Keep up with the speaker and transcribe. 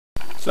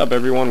What's up,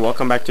 everyone?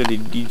 Welcome back to the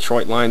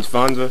Detroit Lions.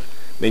 Fonza.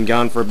 Been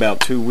gone for about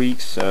 2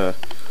 weeks.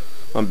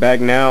 I'm back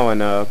now,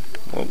 and well,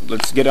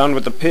 let's get on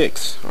with the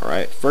picks.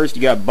 Alright, first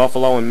you got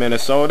Buffalo and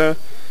Minnesota.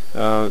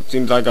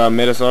 Seems like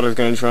Minnesota's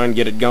going to try and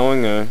get it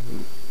going.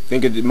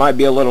 Think it might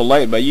be a little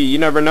late, but you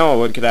never know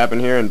what could happen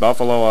here. And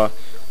Buffalo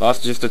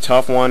lost just a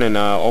tough one in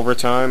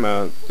overtime.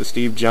 The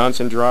Steve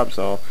Johnson drop,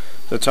 so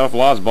it's a tough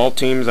loss. Both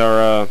teams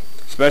are,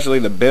 especially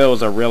the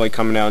Bills, are really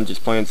coming out and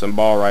just playing some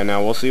ball right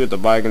now. We'll see what the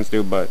Vikings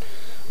do, but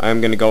I'm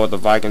going to go with the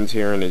Vikings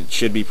here, and it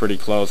should be pretty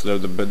close. The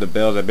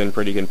Bills have been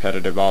pretty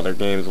competitive all their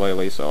games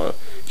lately, so it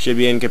should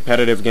be a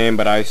competitive game,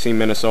 but I see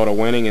Minnesota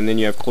winning. And then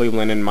you have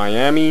Cleveland and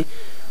Miami.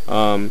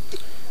 I'm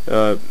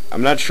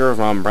not sure if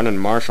Brendan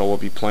Marshall will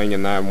be playing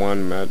in that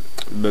one.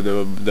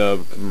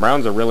 The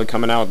Browns are really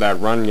coming out with that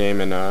run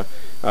game, and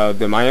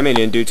the Miami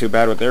didn't do too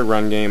bad with their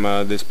run game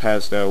this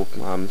past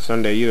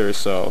Sunday either,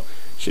 so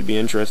it should be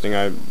interesting.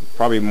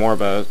 Probably more of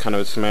a kind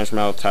of smash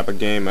mouth type of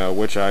game,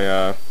 which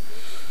I'm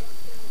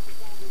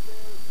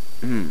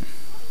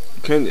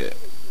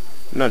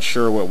not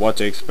sure what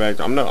to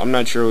expect. I'm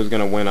not sure who's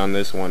gonna win on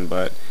this one,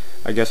 but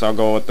I guess I'll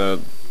go with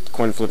the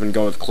coin flip and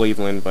go with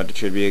Cleveland. But it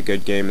should be a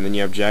good game. And then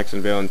you have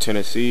Jacksonville and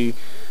Tennessee.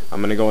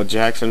 I'm gonna go with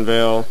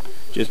Jacksonville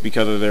just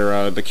because of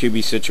their the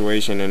QB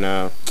situation,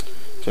 and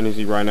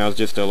Tennessee right now is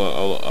just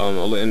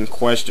in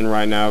question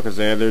right now because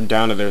they're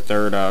down to their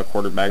third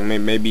quarterback.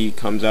 Maybe he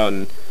comes out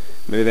and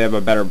maybe they have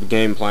a better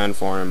game plan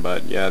for him.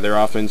 But yeah, their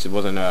offense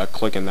wasn't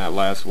clicking that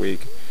last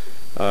week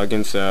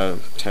against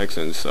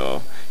Texans.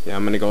 So yeah,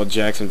 I'm gonna go with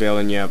Jacksonville.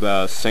 And you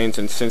have Saints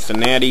and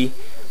Cincinnati.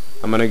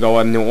 I'm gonna go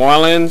with New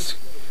Orleans.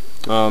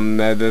 The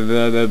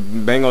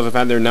Bengals have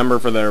had their number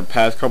for their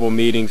past couple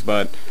meetings,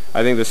 but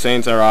I think the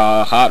Saints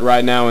are hot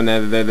right now, and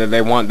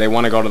they want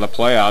to go to the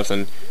playoffs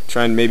and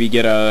try and maybe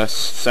get a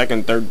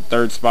second,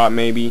 third spot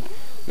maybe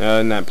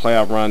in that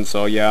playoff run.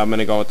 So yeah, I'm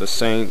gonna go with the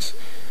Saints.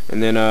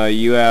 And then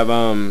you have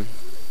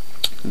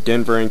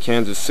Denver and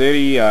Kansas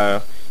City.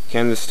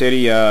 Kansas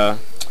City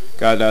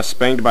got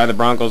spanked by the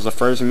Broncos the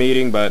first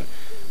meeting, but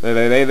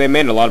they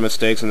made a lot of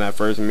mistakes in that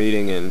first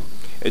meeting, and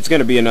it's going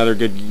to be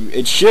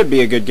it should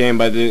be a good game,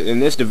 but in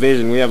this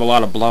division we have a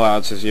lot of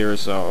blowouts this year,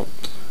 so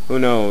who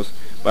knows.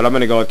 But I'm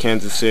going to go with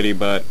Kansas City,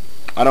 but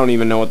I don't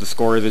even know what the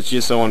score is. It's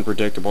just so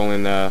unpredictable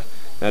in that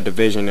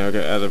division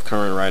as of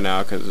current right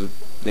now, because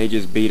they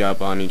just beat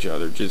up on each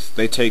other.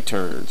 They take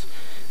turns.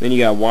 Then you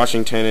got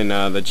Washington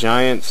and the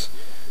Giants.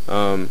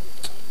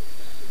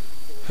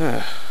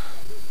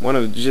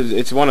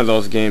 It's one of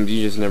those games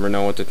you just never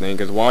know what to think,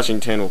 because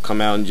Washington will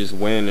come out and just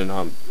win, and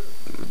I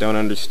don't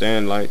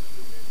understand. Like,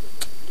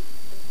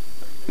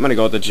 I'm gonna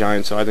go with the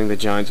Giants, so I think the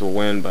Giants will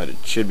win, but it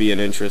should be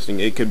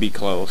it could be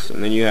close.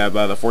 And then you have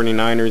the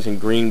 49ers and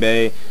Green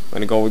Bay. I'm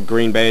gonna go with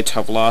Green Bay.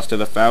 Tough loss to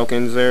the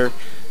Falcons there.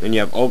 Then you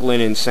have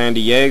Oakland and San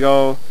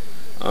Diego.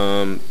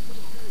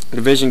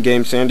 Division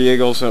game, San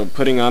Diego's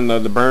putting on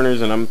the burners,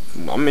 and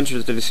I'm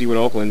interested to see what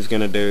Oakland's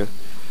gonna do.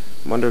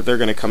 I wonder if they're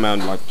going to come out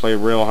and play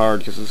real hard,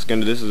 because this is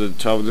going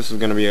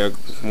to be a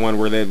one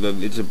where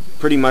it's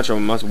pretty much a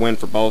must-win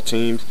for both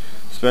teams,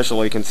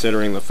 especially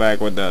considering the fact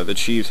with the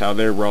Chiefs, how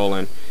they're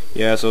rolling.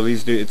 Yeah, so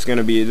this is going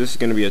to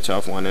be a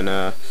tough one, and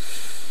I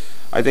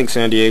think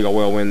San Diego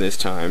will win this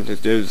time,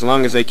 as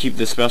long as they keep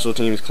the special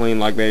teams clean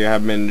like they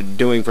have been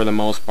doing for the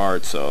most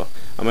part. So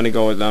I'm going to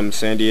go with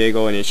San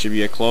Diego, and it should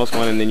be a close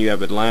one. And then you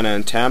have Atlanta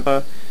and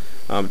Tampa.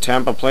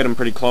 Tampa played them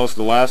pretty close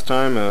the last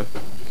time.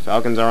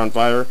 Falcons are on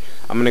fire.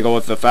 I'm going to go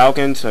with the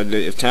Falcons.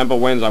 If Tampa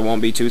wins, I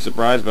won't be too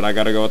surprised, but I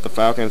got to go with the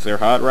Falcons. They're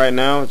hot right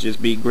now.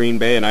 Just beat Green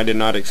Bay, and I did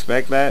not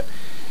expect that.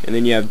 And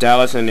then you have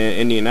Dallas and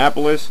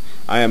Indianapolis.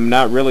 I am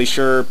not really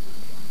sure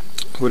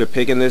who to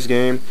pick in this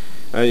game.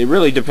 It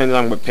really depends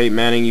on what Peyton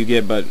Manning you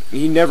get, but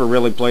he never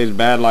really plays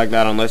bad like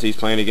that unless he's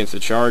playing against the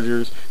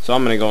Chargers. So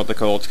I'm going to go with the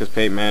Colts because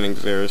Peyton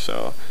Manning's there.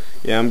 So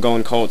yeah, I'm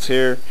going Colts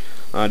here.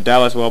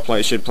 Dallas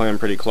should play him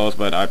pretty close,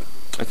 but I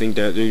think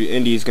that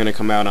Indy's going to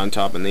come out on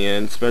top in the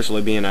end,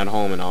 especially being at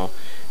home and all.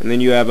 And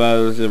then you have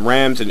the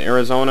Rams in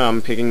Arizona.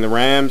 I'm picking the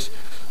Rams.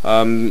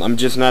 I'm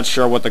just not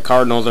sure what the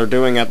Cardinals are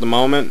doing at the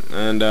moment.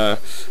 And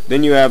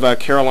then you have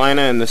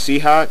Carolina and the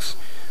Seahawks.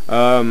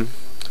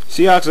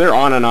 Seahawks, they're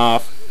on and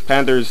off.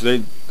 Panthers,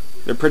 they're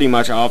pretty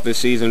much off this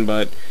season,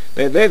 but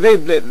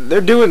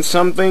they're doing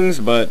some things,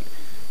 but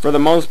for the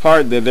most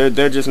part,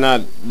 they're just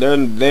not.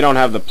 They don't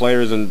have the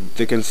players and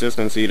the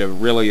consistency to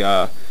really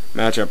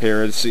match up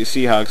here.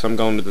 Seahawks, I'm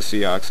going to the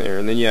Seahawks here.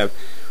 And then you have,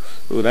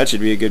 that should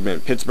be a good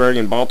match. Pittsburgh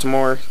and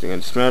Baltimore. They're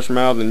going to smash them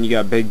out. Then you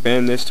got Big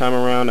Ben this time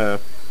around.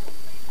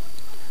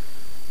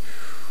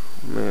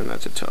 Man,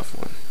 that's a tough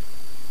one.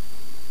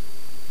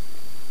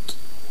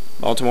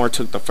 Baltimore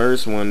took the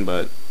first one,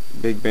 but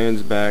Big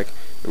Ben's back.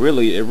 It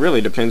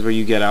really depends where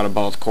you get out of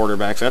both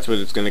quarterbacks. That's what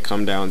it's going to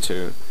come down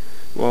to.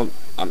 Well,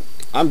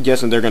 I'm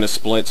guessing they're going to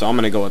split, so I'm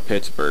going to go with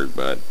Pittsburgh,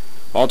 but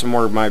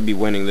Baltimore might be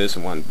winning this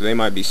one. They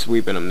might be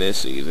sweeping them this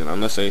season,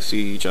 unless they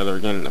see each other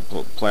again in the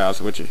playoffs,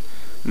 which it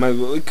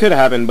could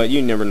happen, but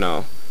you never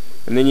know.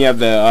 And then you have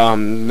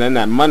then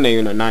that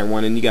Monday night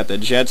one, and you got the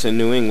Jets in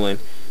New England.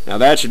 Now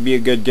that should be a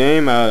good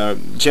game.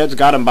 Jets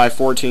got him by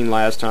 14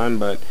 last time,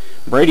 but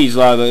Brady's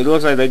it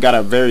looks like they got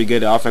a very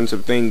good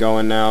offensive thing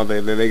going now.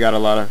 They got a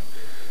lot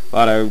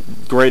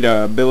of great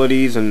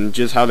abilities, and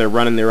just how they're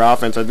running their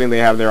offense. I think they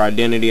have their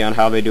identity on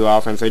how they do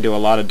offense. They do a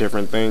lot of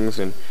different things,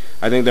 and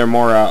I think they're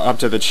more up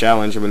to the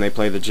challenge when they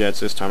play the Jets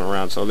this time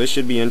around. So this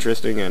should be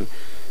interesting, and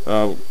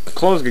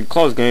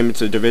close game.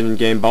 It's a division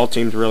game. Both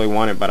teams really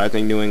want it, but I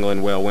think New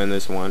England will win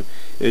this one.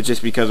 It's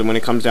just because when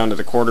it comes down to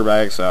the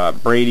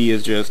quarterbacks, Brady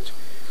is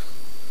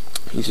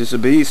he's just a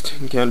beast.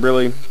 You can't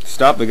really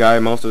stop the guy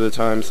most of the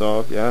time.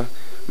 So yeah,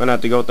 I'm gonna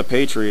have to go with the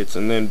Patriots.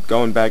 And then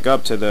going back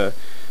up to the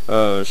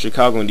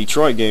Chicago and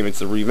Detroit game,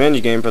 it's a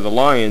revenge game for the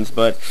Lions,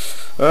 but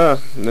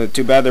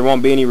too bad there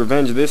won't be any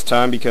revenge this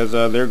time, because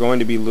they're going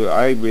to be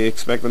I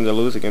expect them to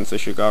lose against the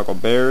Chicago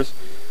Bears.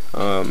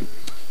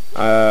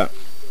 I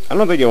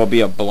don't think it will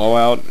be a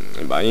blowout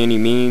by any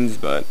means,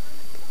 but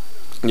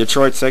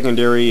Detroit's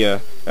secondary,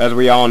 as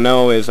we all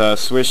know, is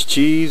Swiss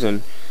cheese,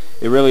 and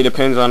it really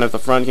depends on if the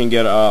front can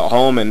get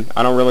home, and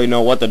I don't really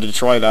know what the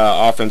Detroit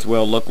offense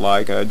will look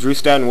like. Drew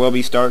Stanton will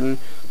be starting.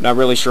 Not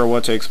really sure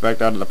what to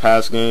expect out of the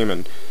pass game,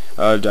 and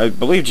I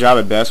believe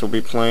Jabba Best will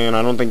be playing.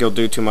 I don't think he'll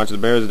do too much. The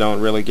Bears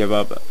don't really give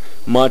up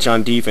much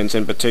on defense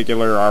in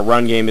particular. Our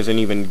run game isn't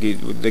even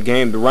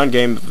the run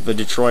game of the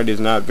Detroit is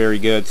not very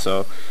good,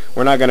 so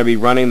we're not going to be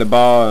running the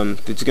ball. We're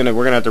going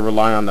to have to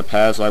rely on the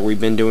pass like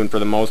we've been doing for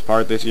the most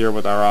part this year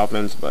with our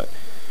offense, but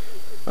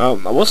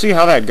we'll see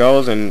how that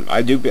goes, and I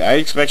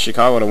expect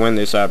Chicago to win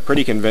this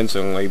pretty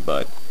convincingly.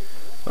 But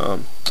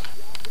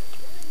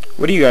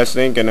what do you guys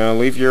think? And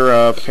leave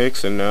your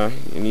picks and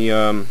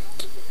any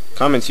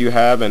comments you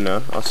have, and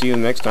I'll see you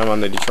next time on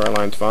the Detroit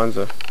Lions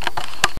Fonza.